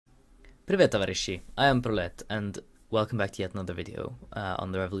Привет, товарищи! I am Prolet, and welcome back to yet another video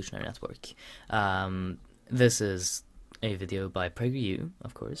on the Revolutionary Network. This is a video by PragerU,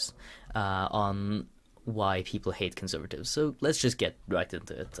 of course, on why people hate conservatives. So let's just get right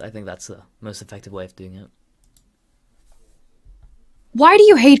into it. I think that's the most effective way of doing it. Why do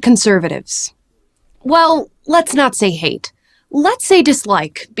you hate conservatives? Well, let's not say hate. Let's say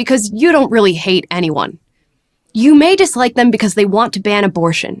dislike, because you don't really hate anyone. You may dislike them because they want to ban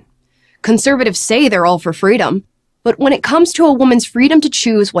abortion. Conservatives say they're all for freedom, but when it comes to a woman's freedom to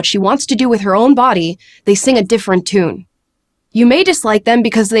choose what she wants to do with her own body, they sing a different tune. You may dislike them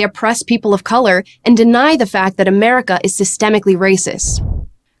because they oppress people of color and deny the fact that America is systemically racist.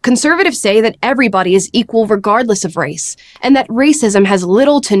 Conservatives say that everybody is equal regardless of race, and that racism has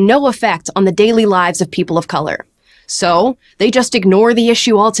little to no effect on the daily lives of people of color. So, they just ignore the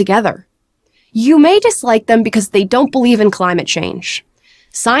issue altogether. You may dislike them because they don't believe in climate change.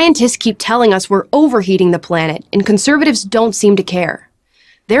 Scientists keep telling us we're overheating the planet, and conservatives don't seem to care.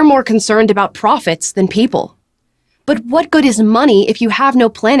 They're more concerned about profits than people. But what good is money if you have no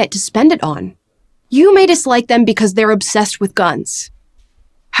planet to spend it on? You may dislike them because they're obsessed with guns.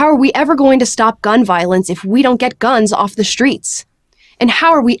 How are we ever going to stop gun violence if we don't get guns off the streets? And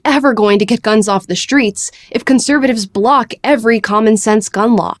how are we ever going to get guns off the streets if conservatives block every common-sense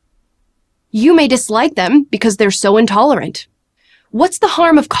gun law? You may dislike them because they're so intolerant. What's the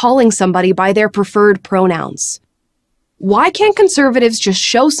harm of calling somebody by their preferred pronouns? Why can't conservatives just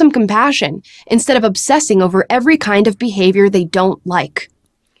show some compassion instead of obsessing over every kind of behavior they don't like?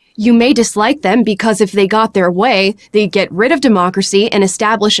 You may dislike them because if they got their way, they'd get rid of democracy and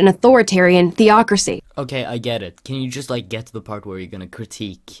establish an authoritarian theocracy. Okay, I get it. Can you just get to the part where you're gonna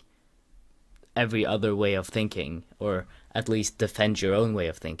critique every other way of thinking, or at least defend your own way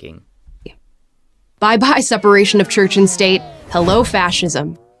of thinking? Bye-bye separation of church and state. Hello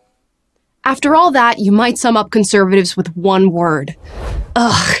fascism. After all that, you might sum up conservatives with one word.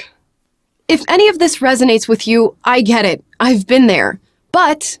 Ugh. If any of this resonates with you, I get it. I've been there.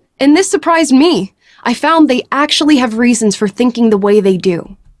 But, and this surprised me, I found they actually have reasons for thinking the way they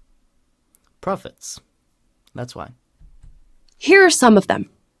do. Profits. That's why. Here are some of them.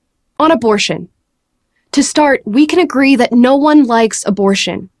 On abortion. To start, we can agree that no one likes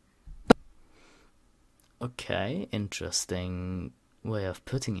abortion. Okay, interesting way of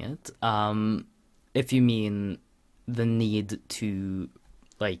putting it. If you mean the need to,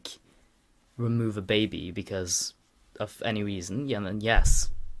 remove a baby because of any reason, yeah, then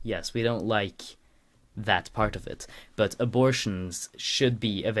yes, we don't like that part of it. But abortions should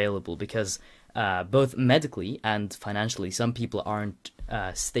be available because both medically and financially, some people aren't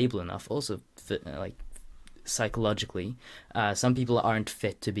stable enough, also, psychologically, some people aren't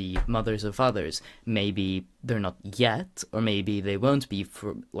fit to be mothers or fathers. Maybe they're not yet, or maybe they won't be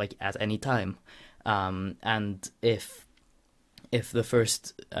for at any time. And if the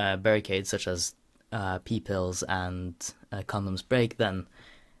first barricades, such as p-pills and condoms, break, then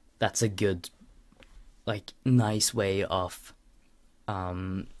that's a good, nice way of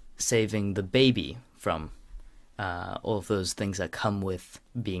saving the baby from all of those things that come with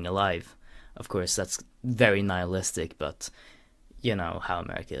being alive. Of course, that's very nihilistic, but you know how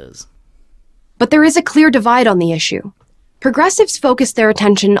America is. But there is a clear divide on the issue. Progressives focus their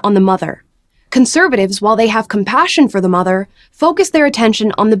attention on the mother. Conservatives, while they have compassion for the mother, focus their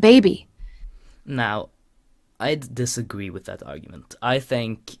attention on the baby. Now, I'd disagree with that argument. I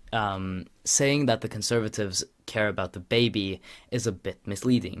think saying that the conservatives care about the baby is a bit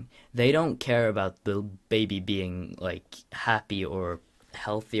misleading. They don't care about the baby being, happy or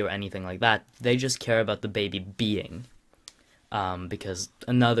healthy or anything like that. They just care about the baby being, because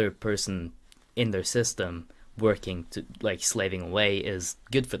another person in their system working to slaving away is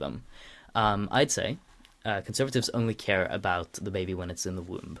good for them. I'd say conservatives only care about the baby when it's in the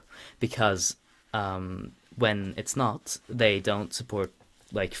womb, because when it's not, they don't support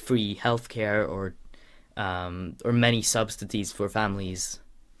free healthcare or many subsidies for families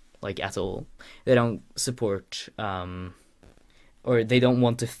at all. They don't support or they don't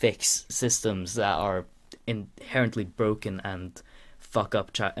want to fix systems that are inherently broken and fuck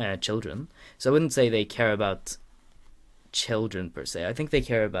up children. So I wouldn't say they care about children per se. I think they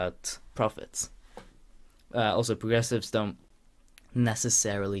care about profits. Also, progressives don't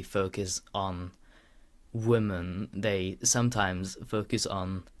necessarily focus on women. They sometimes focus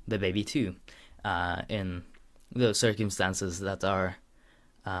on the baby too, in those circumstances that are,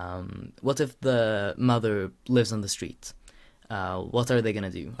 what if the mother lives on the street? What are they gonna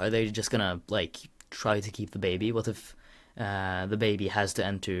do? Are they just gonna try to keep the baby? What if the baby has to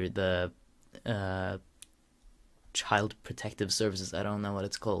enter the child protective services? I don't know what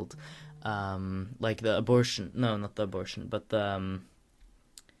it's called. like the abortion, no, not the abortion, but the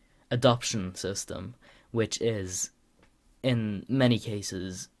adoption system, which is in many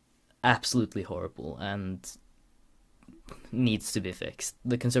cases absolutely horrible and needs to be fixed.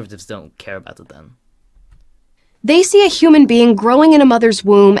 The conservatives don't care about it then. They see a human being growing in a mother's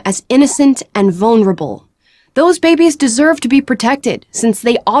womb as innocent and vulnerable. Those babies deserve to be protected, since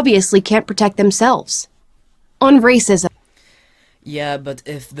they obviously can't protect themselves. On racism. Yeah, but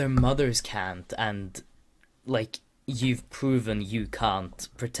if their mothers can't, and, like, you've proven you can't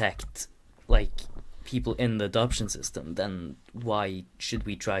protect, like, people in the adoption system, then why should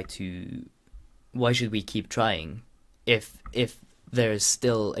we keep trying? If there's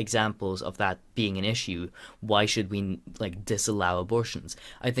still examples of that being an issue, why should we, like, disallow abortions?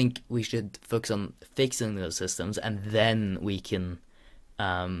 I think we should focus on fixing those systems, and then we can,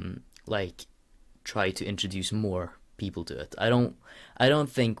 like, try to introduce more people to it. I don't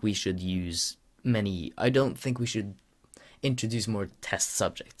think we should introduce more test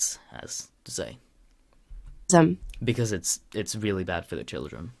subjects, as to say. Because it's really bad for the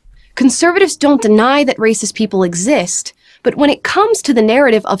children. Conservatives don't deny that racist people exist, but when it comes to the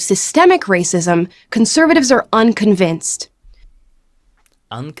narrative of systemic racism, conservatives are unconvinced.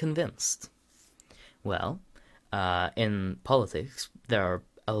 Unconvinced? Well, in politics, there are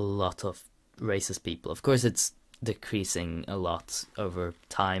a lot of racist people. Of course, it's decreasing a lot over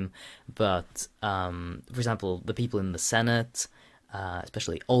time, but for example, the people in the Senate,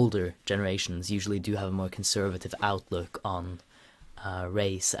 especially older generations, usually do have a more conservative outlook on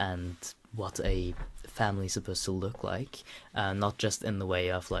race and what a family is supposed to look like, not just in the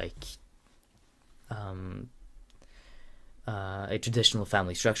way of, like, a traditional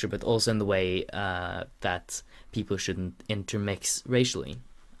family structure, but also in the way that people shouldn't intermix racially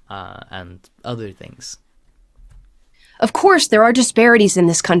and other things. Of course, there are disparities in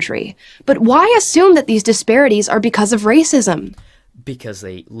this country, but why assume that these disparities are because of racism? Because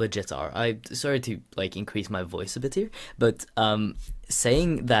they legit are. I'm sorry to, like, increase my voice a bit here, but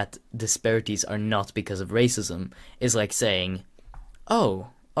saying that disparities are not because of racism is like saying, oh,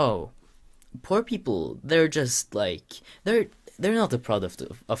 poor people, they're just, like, they're not a product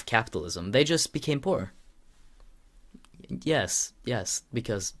of capitalism. They just became poor. Yes,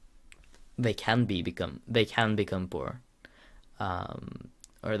 because they can become poor.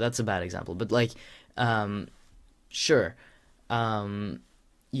 Or that's a bad example, but, like, sure.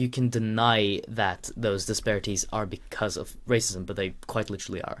 You can deny that those disparities are because of racism, but they quite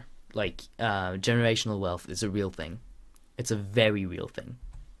literally are. Like, generational wealth is a real thing. It's a very real thing.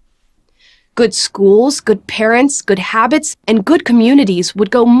 Good schools, good parents, good habits, and good communities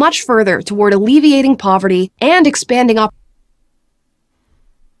would go much further toward alleviating poverty and expanding opportunities.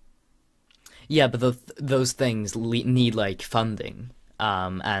 Yeah, but those things need, like, funding.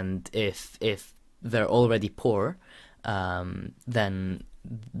 And if they're already poor, then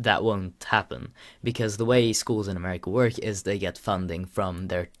that won't happen, because the way schools in America work is they get funding from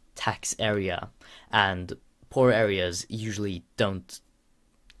their tax area, and poor areas usually don't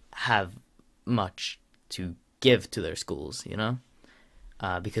have much to give to their schools, you know,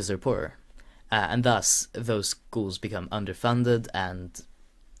 because they're poorer, and thus those schools become underfunded, and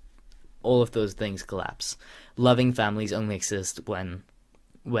all of those things collapse. Loving families only exist when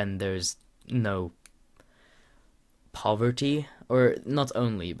there's no poverty, or not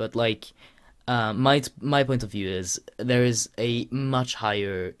only, but, like, my point of view is there is a much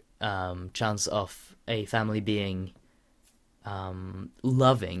higher chance of a family being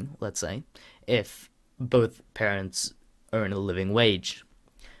loving, let's say, if both parents earn a living wage.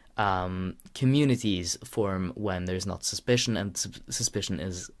 Communities form when there's not suspicion, and suspicion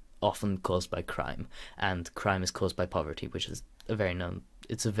is often caused by crime, and crime is caused by poverty, which is a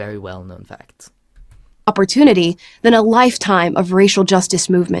very well-known fact. Opportunity than a lifetime of racial justice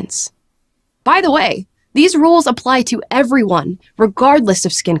movements. By the way, these rules apply to everyone, regardless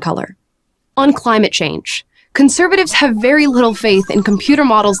of skin color. On climate change, conservatives have very little faith in computer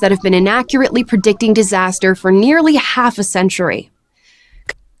models that have been inaccurately predicting disaster for nearly half a century.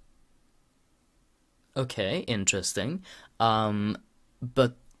 Okay, interesting.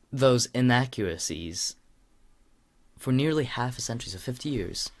 But those inaccuracies for nearly half a century, so 50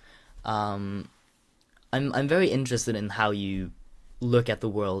 years, I'm very interested in how you look at the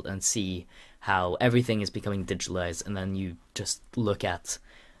world and see how everything is becoming digitalized, and then you just look at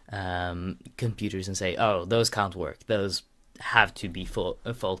computers and say, oh, those can't work, those have to be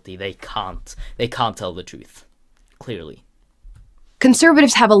faulty, they can't tell the truth, clearly.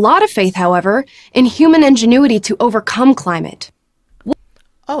 Conservatives have a lot of faith, however, in human ingenuity to overcome climate.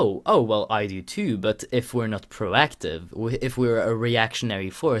 Well, I do too, but if we're not proactive, if we're a reactionary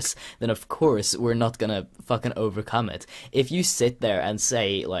force, then of course we're not gonna fucking overcome it. If you sit there and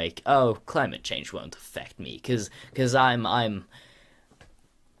say, like, oh, climate change won't affect me, cause I'm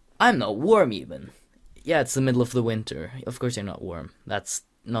not warm even. Yeah, it's the middle of the winter. Of course you're not warm. That's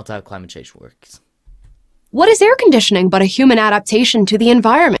not how climate change works. What is air conditioning but a human adaptation to the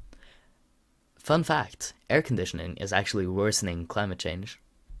environment? Fun fact, air conditioning is actually worsening climate change.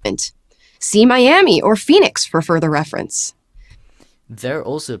 See Miami or Phoenix for further reference. They're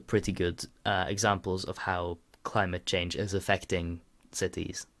also pretty good examples of how climate change is affecting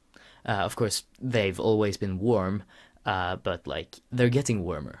cities. Of course, they've always been warm, but like they're getting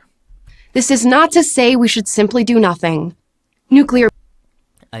warmer. This is not to say we should simply do nothing. Nuclear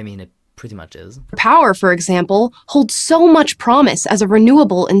I mean, it pretty much is. power, for example, holds so much promise as a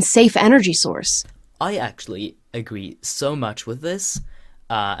renewable and safe energy source. I actually agree so much with this,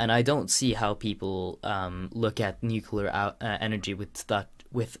 and I don't see how people look at nuclear energy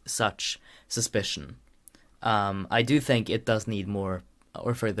with such suspicion. I do think it does need more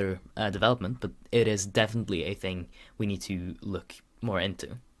or further development, but it is definitely a thing we need to look more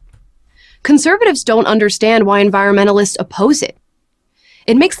into. Conservatives don't understand why environmentalists oppose it.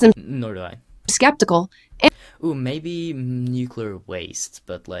 It makes them Nor do I. skeptical Ooh, maybe nuclear waste,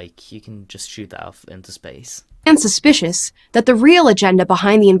 but like you can just shoot off into space. and suspicious that the real agenda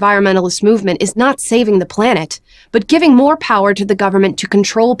behind the environmentalist movement is not saving the planet, but giving more power to the government to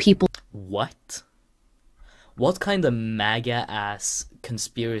control people. What? What kind of MAGA-ass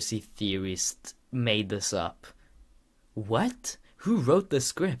conspiracy theorist made this up? What? Who wrote the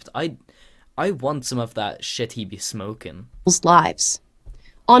script? I want some of that shit he be smoking. People's lives.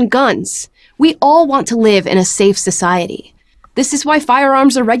 On guns, we all want to live in a safe society. This is why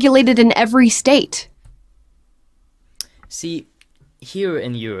firearms are regulated in every state. See, here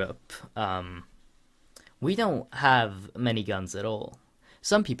in Europe, we don't have many guns at all.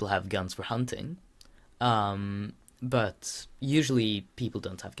 Some people have guns for hunting, but usually people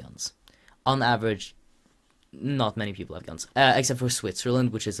don't have guns. On average, not many people have guns, except for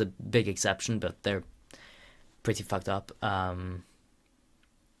Switzerland, which is a big exception, but they're pretty fucked up.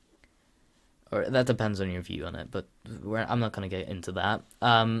 Or that depends on your view on it, but I'm not gonna get into that.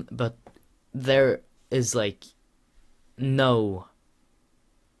 But there is like no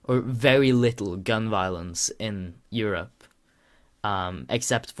or very little gun violence in Europe,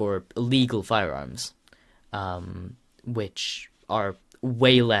 except for legal firearms, which are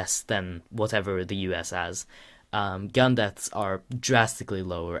way less than whatever the US has. Gun deaths are drastically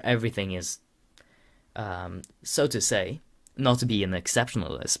lower. Everything is, so to say, not to be an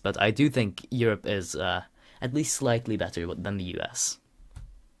exceptionalist, but I do think Europe is at least slightly better than the US.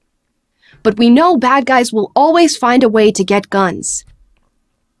 But we know bad guys will always find a way to get guns.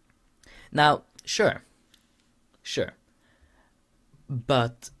 Now, sure.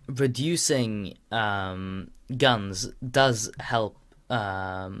 But reducing guns does help,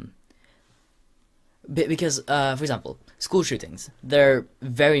 because, for example, school shootings, they're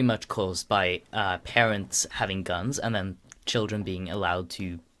very much caused by parents having guns and then children being allowed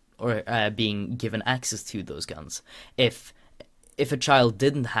to, or being given access to those guns. If a child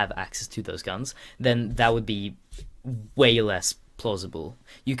didn't have access to those guns, then that would be way less plausible.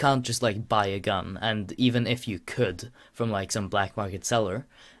 You can't just like buy a gun, and even if you could from like some black market seller,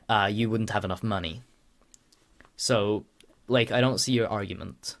 you wouldn't have enough money. So, like, I don't see your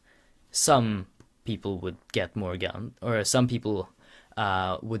argument. Some people would get more gun, or some people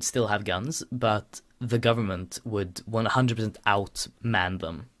would still have guns, but the government would 100% outman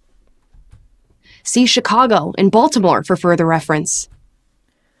them. See Chicago and Baltimore for further reference.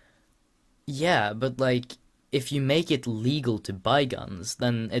 Yeah, but like, if you make it legal to buy guns,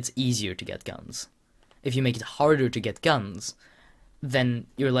 then it's easier to get guns. If you make it harder to get guns, then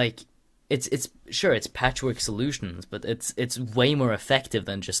you're like, it's sure, it's patchwork solutions, but it's way more effective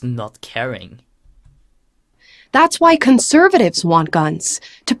than just not caring. That's why conservatives want guns,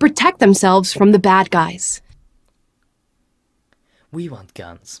 to protect themselves from the bad guys. We want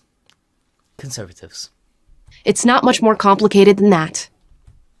guns. Conservatives. It's not much more complicated than that.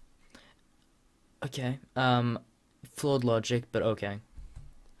 Okay, flawed logic, but okay.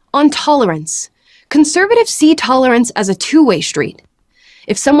 On tolerance, conservatives see tolerance as a two-way street.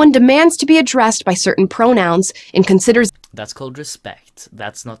 If someone demands to be addressed by certain pronouns and considers That's called respect.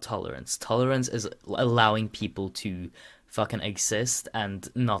 That's not tolerance. Tolerance is allowing people to fucking exist and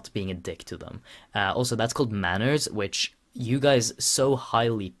not being a dick to them. Also, that's called manners, which you guys so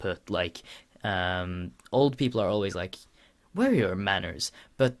highly put. Like, old people are always like, where are your manners?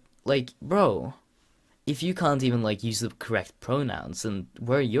 But, like, bro, if you can't even like use the correct pronouns, then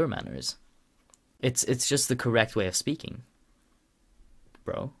where are your manners? It's just the correct way of speaking,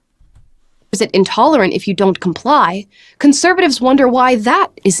 bro. Is it intolerant if you don't comply? Conservatives wonder why that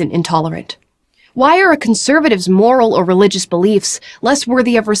isn't intolerant. Why are a conservative's moral or religious beliefs less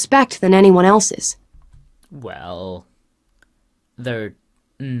worthy of respect than anyone else's? Well, they're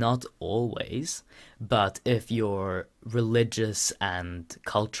not always, but if your religious and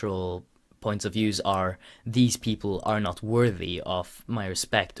cultural points of views are these people are not worthy of my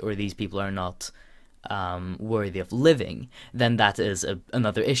respect, or these people are not worthy of living, then that is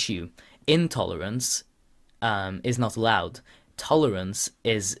another issue. Intolerance is not allowed. Tolerance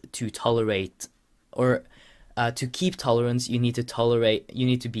is to tolerate, or to keep tolerance, you need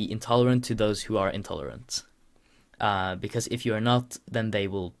to be intolerant to those who are intolerant. Because if you are not, then they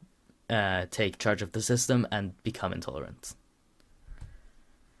will take charge of the system and become intolerant.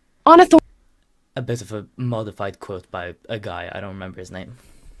 A bit of a modified quote by a guy, I don't remember his name.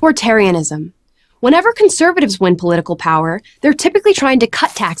 Authoritarianism. Whenever conservatives win political power, they're typically trying to cut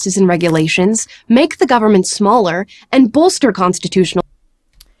taxes and regulations, make the government smaller, and bolster constitutional...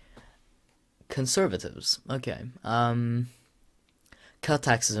 Conservatives, okay. Cut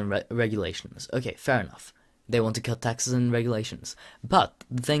taxes and regulations. Okay, fair enough. They want to cut taxes and regulations. But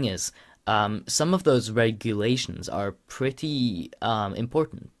the thing is, some of those regulations are pretty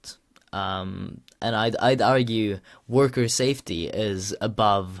important. And I'd argue worker safety is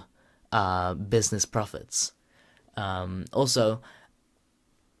above business profits. Also,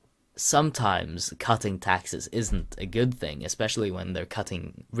 sometimes cutting taxes isn't a good thing, especially when they're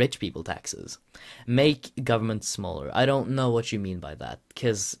cutting rich people taxes. Make government smaller. I don't know what you mean by that,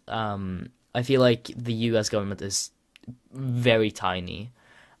 because I feel like the US government is very tiny,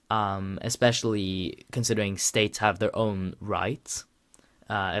 especially considering states have their own rights.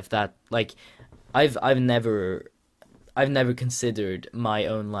 If that, like, I've never considered my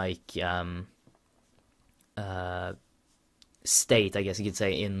own, like, state, I guess you could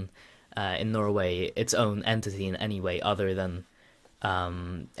say, in Norway, its own entity in any way other than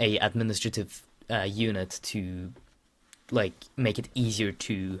a administrative unit to, like, make it easier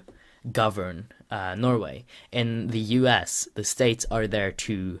to govern Norway. In the US, the states are there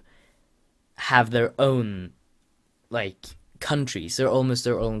to have their own, like, countries. They're almost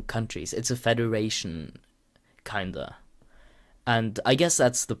their own countries. It's a federation, kinda. And I guess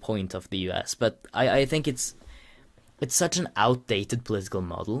that's the point of the US, but I think it's such an outdated political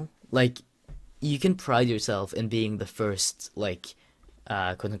model. Like, you can pride yourself in being the first, like,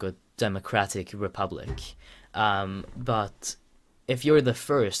 quote-unquote, democratic republic. But if you're the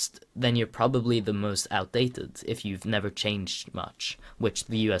first, then you're probably the most outdated if you've never changed much, which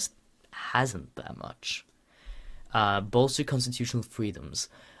the US hasn't that much. Bolster constitutional freedoms.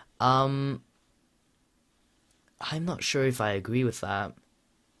 I'm not sure if I agree with that.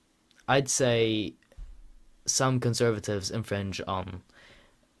 I'd say some conservatives infringe on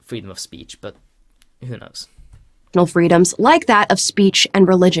freedom of speech, but who knows? Freedoms like that of speech and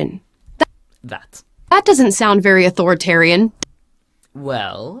religion. That doesn't sound very authoritarian.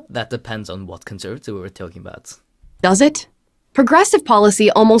 Well, that depends on what conservative we're talking about. Does it? Progressive policy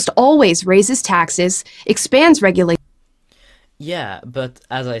almost always raises taxes, expands regulation. Yeah, but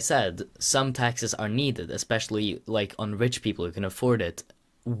as I said, some taxes are needed, especially like on rich people who can afford it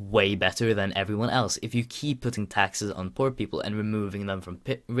way better than everyone else. If you keep putting taxes on poor people and removing them from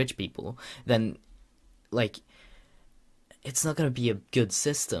rich people, then, like, it's not going to be a good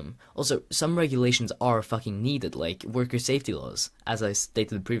system. Also, some regulations are fucking needed, like worker safety laws, as I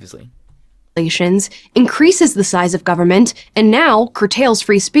stated previously. Increases the size of government and now curtails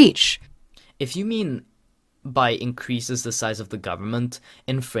free speech. If you mean by increases the size of the government,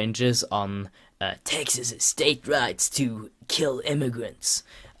 infringes on Texas state rights to kill immigrants,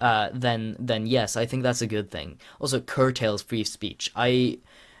 then yes, I think that's a good thing. Also, curtails free speech.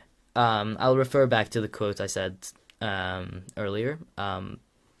 I'll refer back to the quote I said earlier.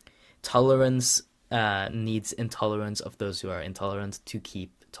 Tolerance needs intolerance of those who are intolerant to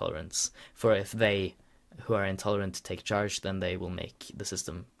keep tolerance. For if they who are intolerant take charge, then they will make the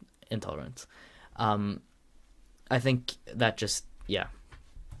system intolerant. I think that just, yeah.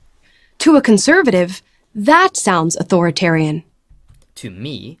 To a conservative, that sounds authoritarian. To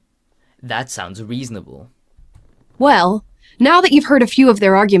me, that sounds reasonable. Well, now that you've heard a few of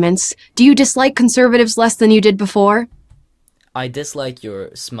their arguments, do you dislike conservatives less than you did before? I dislike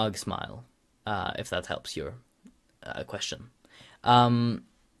your smug smile, if that helps your question. I'm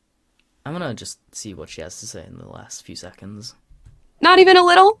gonna just see what she has to say in the last few seconds. Not even a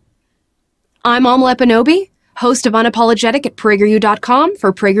little? I'm Amala Epinobi, host of Unapologetic at PragerU.com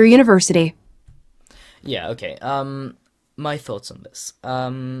for Prager University. Yeah, okay. My thoughts on this.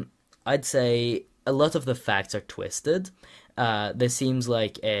 I'd say a lot of the facts are twisted. This seems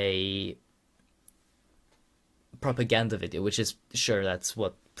like a propaganda video, which is sure that's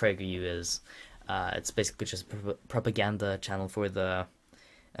what PragerU is. It's basically just a propaganda channel for the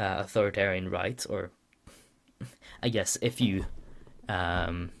authoritarian right, or I guess if you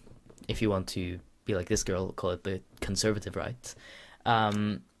want to be like this girl, call it the conservative right.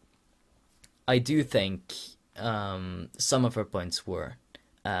 Um, I do think some of her points were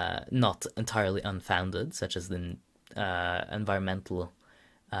not entirely unfounded, such as the environmental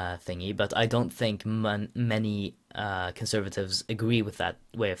thingy, but I don't think many conservatives agree with that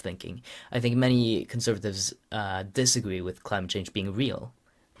way of thinking. I think many conservatives disagree with climate change being real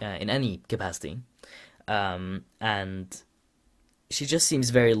in any capacity. And she just seems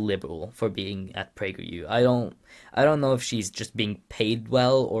very liberal for being at PragerU. I don't know if she's just being paid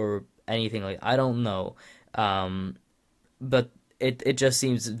well or anything like. I don't know, but it just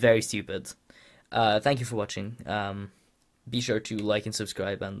seems very stupid. Thank you for watching. Be sure to like and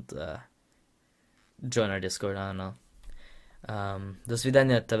subscribe and join our Discord. I don't know. До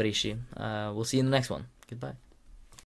свидания, товарищи. We'll see you in the next one. Goodbye.